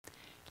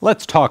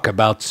Let's talk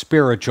about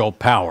spiritual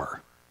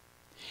power.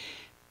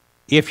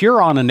 If you're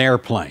on an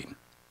airplane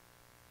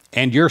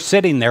and you're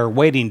sitting there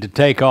waiting to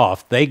take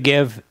off, they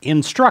give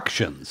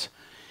instructions.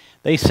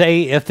 They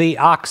say if the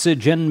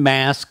oxygen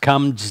mask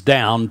comes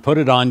down, put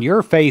it on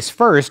your face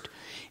first,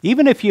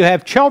 even if you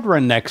have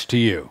children next to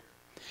you.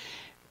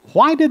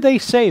 Why did they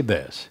say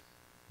this?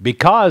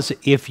 Because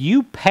if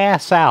you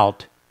pass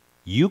out,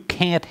 you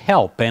can't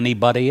help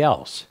anybody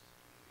else.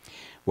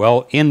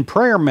 Well, in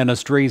prayer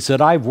ministries that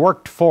I've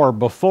worked for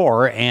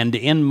before and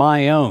in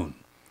my own,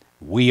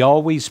 we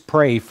always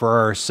pray for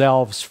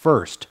ourselves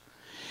first,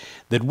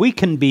 that we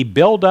can be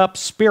built up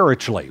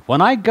spiritually.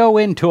 When I go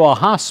into a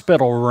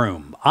hospital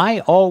room,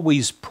 I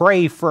always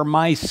pray for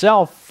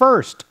myself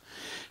first,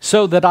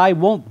 so that I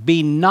won't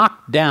be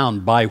knocked down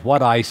by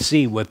what I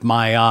see with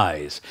my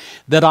eyes,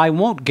 that I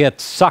won't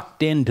get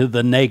sucked into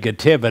the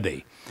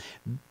negativity,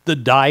 the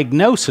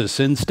diagnosis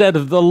instead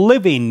of the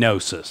living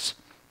gnosis.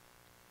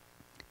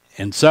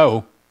 And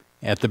so,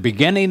 at the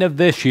beginning of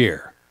this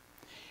year,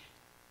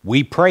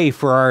 we pray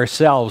for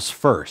ourselves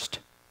first.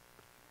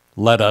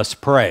 Let us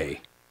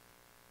pray.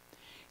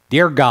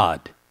 Dear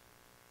God,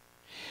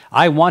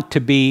 I want to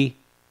be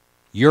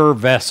your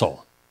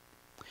vessel.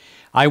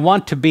 I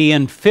want to be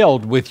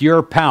infilled with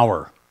your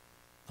power.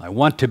 I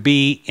want to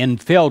be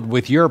infilled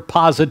with your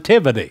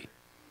positivity.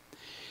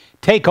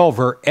 Take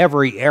over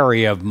every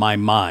area of my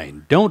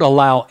mind. Don't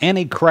allow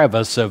any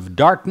crevice of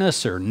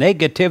darkness or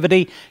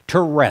negativity to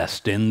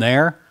rest in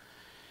there.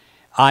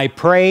 I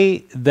pray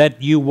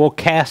that you will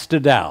cast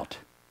it out.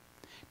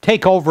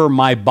 Take over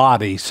my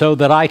body so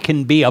that I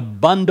can be a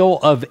bundle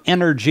of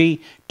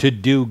energy to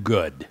do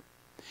good.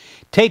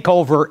 Take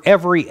over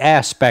every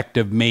aspect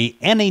of me.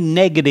 Any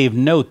negative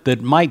note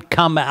that might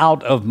come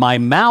out of my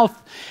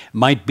mouth,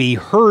 might be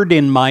heard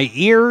in my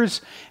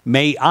ears,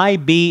 may I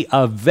be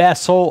a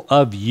vessel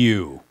of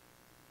you.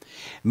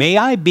 May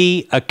I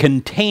be a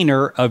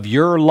container of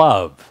your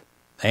love,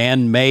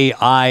 and may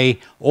I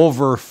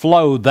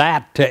overflow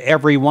that to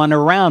everyone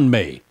around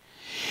me.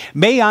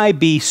 May I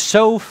be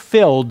so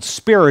filled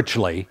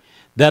spiritually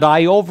that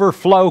I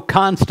overflow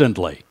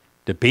constantly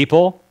to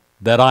people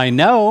that I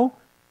know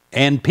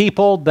and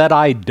people that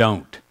I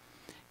don't.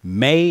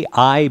 May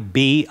I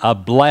be a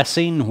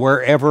blessing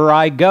wherever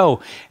I go.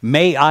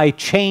 May I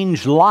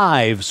change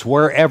lives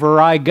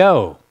wherever I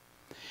go.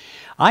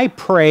 I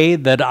pray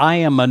that I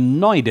am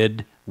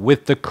anointed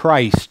with the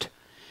Christ,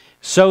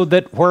 so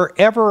that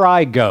wherever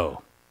I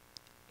go,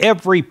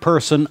 every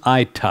person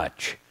I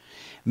touch,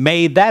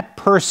 may that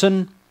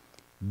person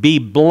be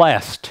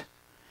blessed,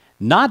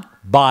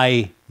 not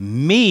by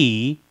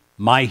me,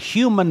 my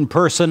human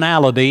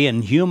personality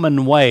and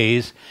human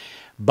ways,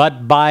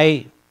 but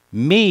by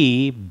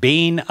me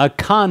being a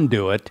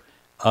conduit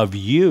of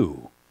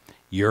you,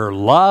 your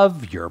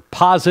love, your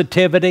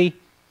positivity,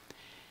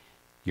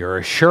 your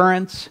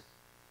assurance,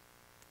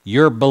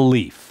 your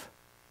belief.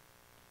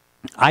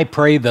 I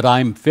pray that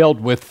I'm filled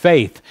with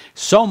faith,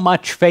 so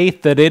much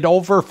faith that it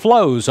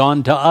overflows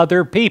onto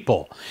other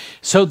people,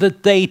 so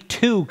that they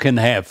too can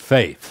have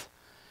faith.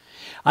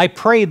 I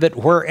pray that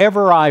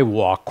wherever I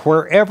walk,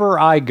 wherever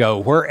I go,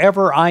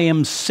 wherever I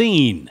am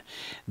seen,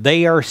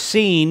 they are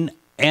seeing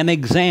an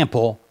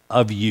example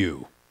of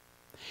you.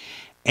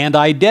 And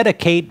I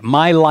dedicate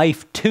my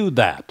life to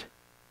that.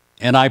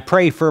 And I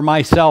pray for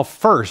myself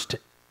first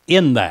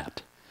in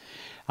that.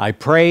 I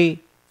pray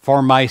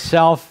for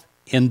myself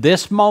in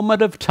this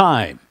moment of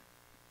time,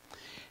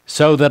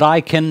 so that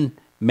I can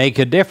make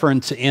a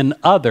difference in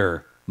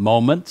other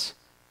moments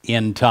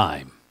in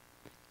time,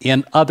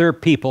 in other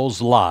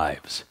people's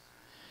lives.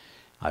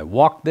 I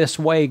walk this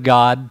way,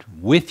 God,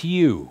 with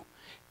you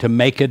to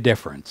make a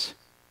difference.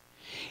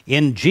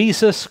 In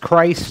Jesus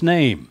Christ's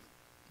name,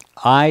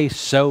 I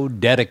so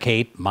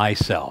dedicate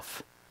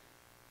myself.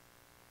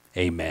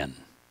 Amen.